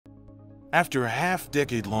After a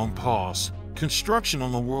half-decade-long pause, construction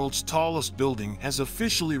on the world's tallest building has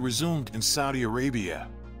officially resumed in Saudi Arabia.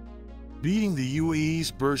 Beating the UAE's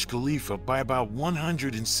Burj Khalifa by about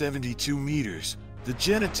 172 meters, the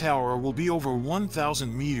Jeddah Tower will be over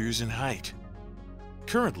 1,000 meters in height.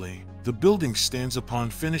 Currently, the building stands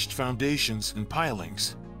upon finished foundations and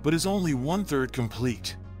pilings, but is only one-third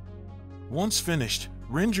complete. Once finished,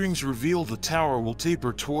 renderings reveal the tower will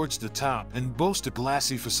taper towards the top and boast a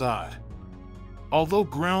glassy facade. Although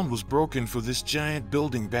ground was broken for this giant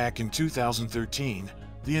building back in 2013,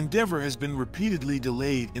 the endeavor has been repeatedly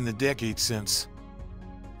delayed in the decade since.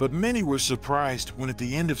 But many were surprised when at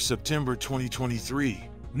the end of September 2023,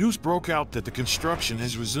 news broke out that the construction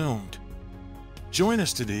has resumed. Join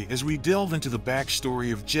us today as we delve into the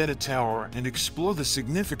backstory of Jeddah Tower and explore the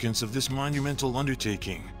significance of this monumental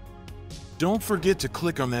undertaking. Don't forget to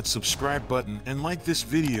click on that subscribe button and like this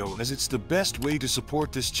video, as it's the best way to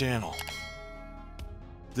support this channel.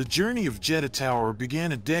 The journey of Jeddah Tower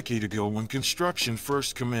began a decade ago when construction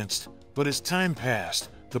first commenced, but as time passed,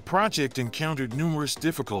 the project encountered numerous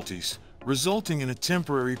difficulties, resulting in a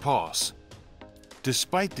temporary pause.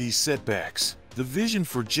 Despite these setbacks, the vision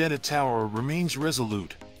for Jeddah Tower remains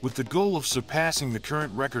resolute, with the goal of surpassing the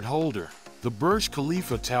current record holder, the Burj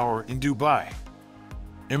Khalifa Tower in Dubai.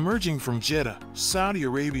 Emerging from Jeddah, Saudi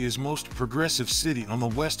Arabia's most progressive city on the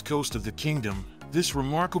west coast of the kingdom, this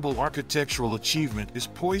remarkable architectural achievement is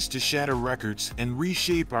poised to shatter records and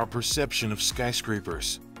reshape our perception of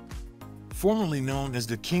skyscrapers. Formerly known as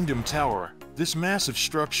the Kingdom Tower, this massive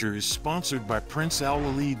structure is sponsored by Prince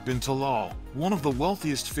Al-Walid bin Talal, one of the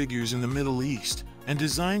wealthiest figures in the Middle East, and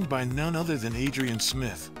designed by none other than Adrian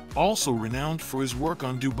Smith, also renowned for his work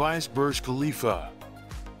on Dubai's Burj Khalifa.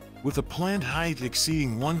 With a planned height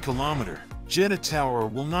exceeding 1 kilometer, Jeddah Tower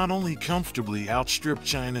will not only comfortably outstrip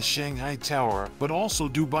China's Shanghai Tower but also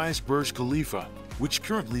Dubai's Burj Khalifa, which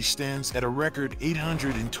currently stands at a record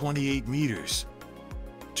 828 meters.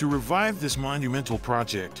 To revive this monumental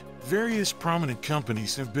project, various prominent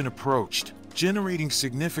companies have been approached, generating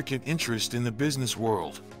significant interest in the business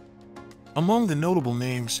world. Among the notable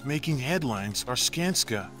names making headlines are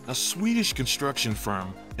Skanska, a Swedish construction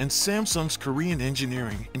firm, and Samsung's Korean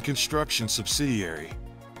engineering and construction subsidiary.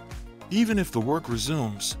 Even if the work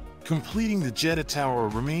resumes, completing the Jeddah Tower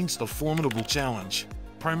remains a formidable challenge,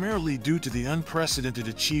 primarily due to the unprecedented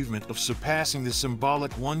achievement of surpassing the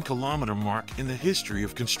symbolic 1 kilometer mark in the history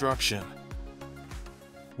of construction.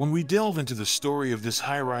 When we delve into the story of this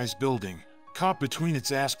high-rise building, caught between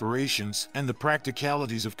its aspirations and the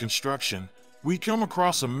practicalities of construction, we come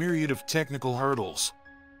across a myriad of technical hurdles.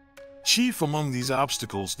 Chief among these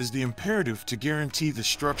obstacles is the imperative to guarantee the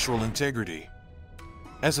structural integrity.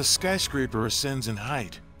 As a skyscraper ascends in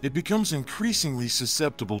height, it becomes increasingly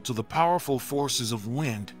susceptible to the powerful forces of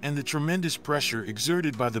wind and the tremendous pressure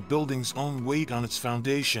exerted by the building's own weight on its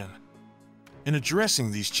foundation. In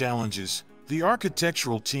addressing these challenges, the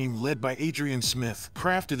architectural team led by Adrian Smith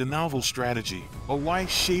crafted a novel strategy, a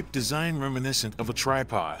Y-shaped design reminiscent of a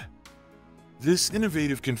tripod. This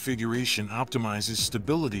innovative configuration optimizes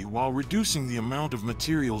stability while reducing the amount of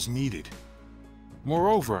materials needed.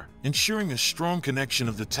 Moreover, ensuring a strong connection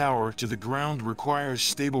of the tower to the ground requires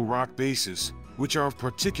stable rock bases, which are of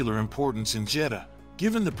particular importance in Jeddah,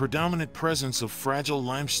 given the predominant presence of fragile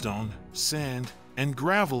limestone, sand, and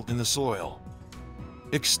gravel in the soil.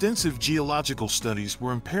 Extensive geological studies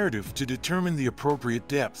were imperative to determine the appropriate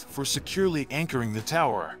depth for securely anchoring the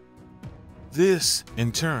tower. This,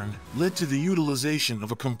 in turn, led to the utilization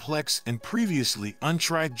of a complex and previously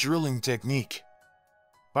untried drilling technique.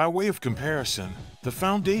 By way of comparison, the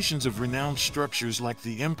foundations of renowned structures like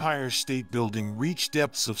the Empire State Building reach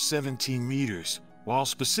depths of 17 meters, while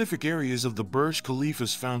specific areas of the Burj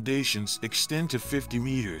Khalifa's foundations extend to 50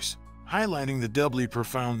 meters, highlighting the doubly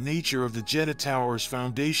profound nature of the Jeddah Tower's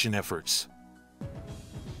foundation efforts.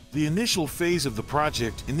 The initial phase of the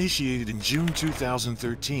project, initiated in June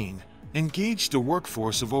 2013, engaged a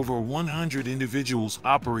workforce of over 100 individuals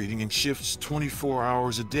operating in shifts 24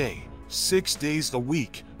 hours a day, 6 days a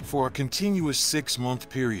week, for a continuous 6-month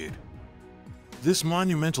period. This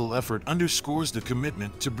monumental effort underscores the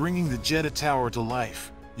commitment to bringing the Jeddah Tower to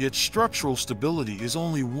life, yet structural stability is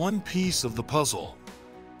only one piece of the puzzle.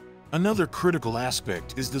 Another critical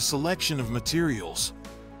aspect is the selection of materials.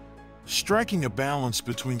 Striking a balance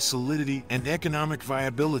between solidity and economic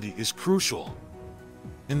viability is crucial.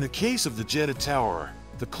 In the case of the Jeddah Tower,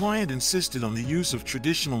 the client insisted on the use of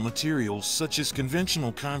traditional materials such as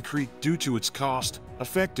conventional concrete due to its cost,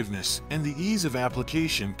 effectiveness, and the ease of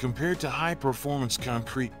application compared to high-performance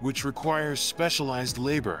concrete, which requires specialized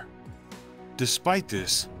labor. Despite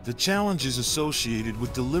this, the challenges associated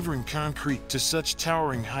with delivering concrete to such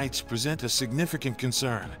towering heights present a significant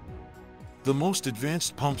concern. The most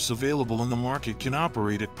advanced pumps available in the market can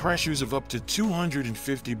operate at pressures of up to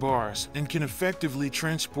 250 bars and can effectively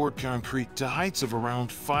transport concrete to heights of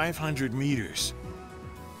around 500 meters.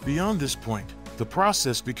 Beyond this point, the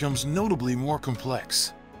process becomes notably more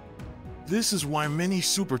complex. This is why many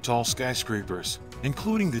super-tall skyscrapers,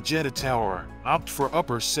 including the Jeddah Tower, opt for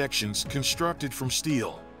upper sections constructed from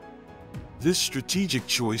steel. This strategic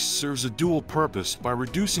choice serves a dual purpose by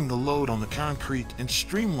reducing the load on the concrete and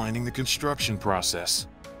streamlining the construction process.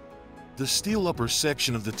 The steel upper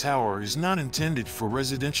section of the tower is not intended for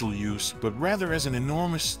residential use, but rather as an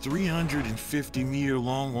enormous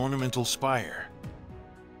 350-meter-long ornamental spire.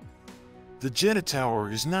 The Jeddah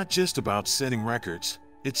Tower is not just about setting records.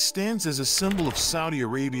 It stands as a symbol of Saudi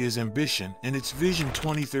Arabia's ambition and its Vision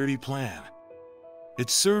 2030 plan.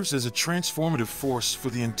 It serves as a transformative force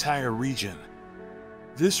for the entire region.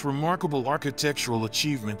 This remarkable architectural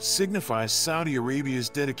achievement signifies Saudi Arabia's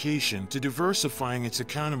dedication to diversifying its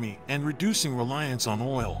economy and reducing reliance on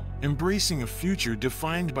oil, embracing a future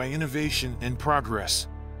defined by innovation and progress.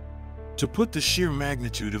 To put the sheer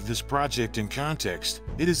magnitude of this project in context,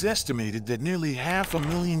 it is estimated that nearly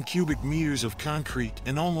 500,000 cubic meters of concrete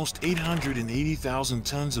and almost 880,000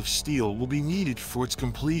 tons of steel will be needed for its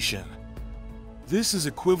completion. This is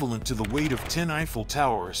equivalent to the weight of 10 Eiffel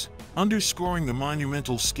Towers, underscoring the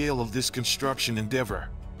monumental scale of this construction endeavor.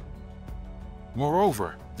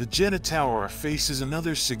 Moreover, the Jeddah Tower faces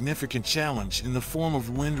another significant challenge in the form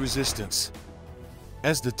of wind resistance.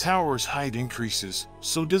 As the tower's height increases,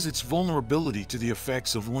 so does its vulnerability to the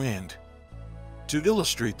effects of wind. To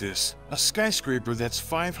illustrate this, a skyscraper that's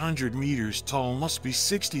 500 meters tall must be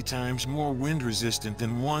 60 times more wind resistant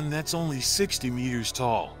than one that's only 60 meters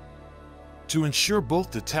tall. To ensure both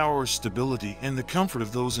the tower's stability and the comfort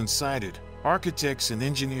of those inside it, architects and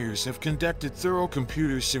engineers have conducted thorough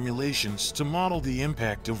computer simulations to model the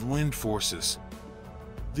impact of wind forces.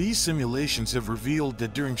 These simulations have revealed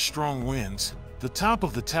that during strong winds, the top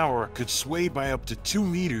of the tower could sway by up to 2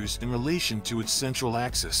 meters in relation to its central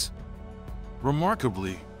axis.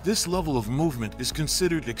 Remarkably, this level of movement is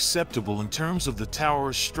considered acceptable in terms of the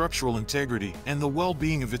tower's structural integrity and the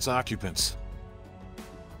well-being of its occupants.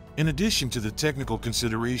 In addition to the technical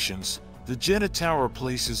considerations, the Jeddah Tower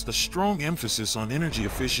places a strong emphasis on energy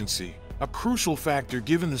efficiency, a crucial factor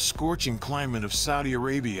given the scorching climate of Saudi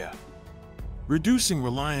Arabia. Reducing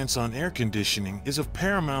reliance on air conditioning is of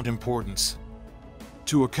paramount importance.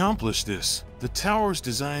 To accomplish this, the tower's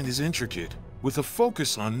design is intricate, with a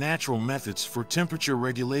focus on natural methods for temperature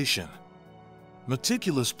regulation.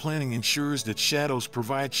 Meticulous planning ensures that shadows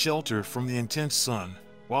provide shelter from the intense sun,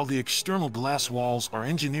 while the external glass walls are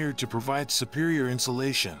engineered to provide superior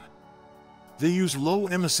insulation. They use low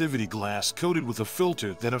emissivity glass coated with a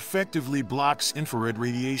filter that effectively blocks infrared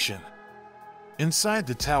radiation. Inside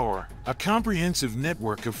the tower, a comprehensive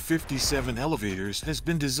network of 57 elevators has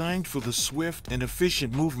been designed for the swift and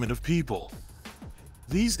efficient movement of people.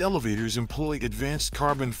 These elevators employ advanced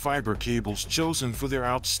carbon fiber cables chosen for their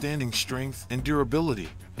outstanding strength and durability,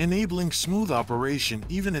 enabling smooth operation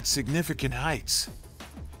even at significant heights.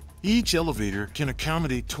 Each elevator can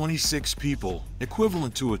accommodate 26 people,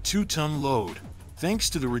 equivalent to a 2-ton load, thanks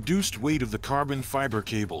to the reduced weight of the carbon fiber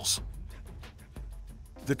cables.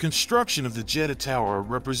 The construction of the Jeddah Tower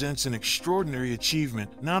represents an extraordinary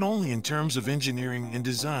achievement not only in terms of engineering and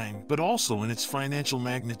design, but also in its financial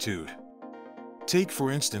magnitude. Take,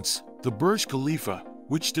 for instance, the Burj Khalifa,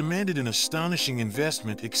 which demanded an astonishing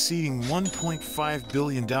investment exceeding $1.5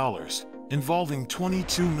 billion, involving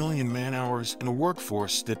 22 million man-hours and a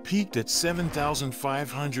workforce that peaked at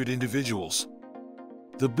 7,500 individuals.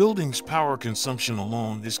 The building's power consumption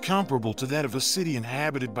alone is comparable to that of a city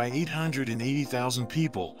inhabited by 880,000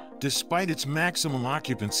 people, despite its maximum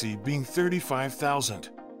occupancy being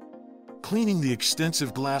 35,000. Cleaning the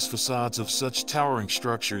extensive glass facades of such towering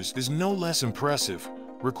structures is no less impressive,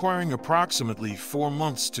 requiring approximately 4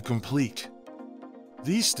 months to complete.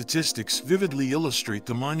 These statistics vividly illustrate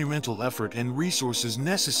the monumental effort and resources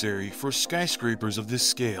necessary for skyscrapers of this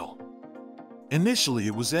scale. Initially,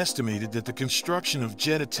 it was estimated that the construction of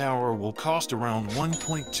Jeddah Tower will cost around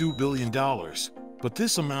 $1.2 billion, but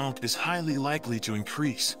this amount is highly likely to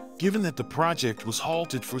increase, given that the project was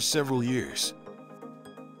halted for several years.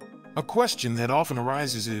 A question that often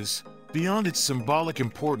arises is, beyond its symbolic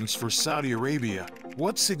importance for Saudi Arabia,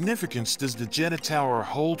 what significance does the Jeddah Tower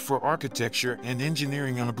hold for architecture and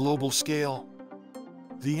engineering on a global scale?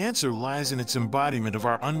 The answer lies in its embodiment of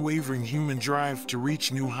our unwavering human drive to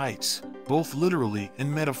reach new heights, both literally and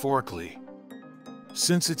metaphorically.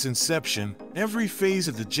 Since its inception, every phase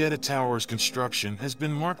of the Jeddah Tower's construction has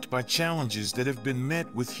been marked by challenges that have been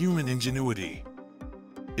met with human ingenuity.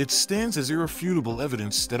 It stands as irrefutable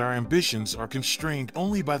evidence that our ambitions are constrained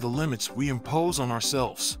only by the limits we impose on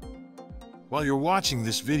ourselves. While you're watching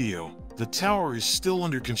this video, the tower is still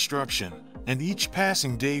under construction, and each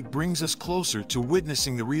passing day brings us closer to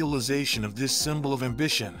witnessing the realization of this symbol of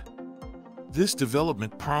ambition. This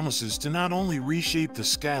development promises to not only reshape the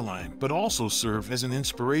skyline but also serve as an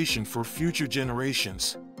inspiration for future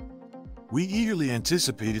generations. We eagerly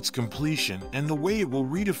anticipate its completion and the way it will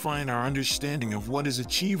redefine our understanding of what is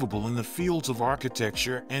achievable in the fields of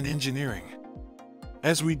architecture and engineering.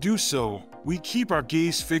 As we do so, we keep our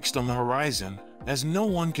gaze fixed on the horizon, as no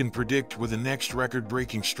one can predict where the next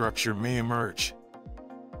record-breaking structure may emerge.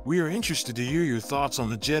 We are interested to hear your thoughts on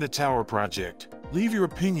the Jeddah Tower project. Leave your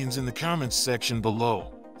opinions in the comments section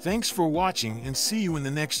below. Thanks for watching and see you in the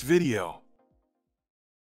next video.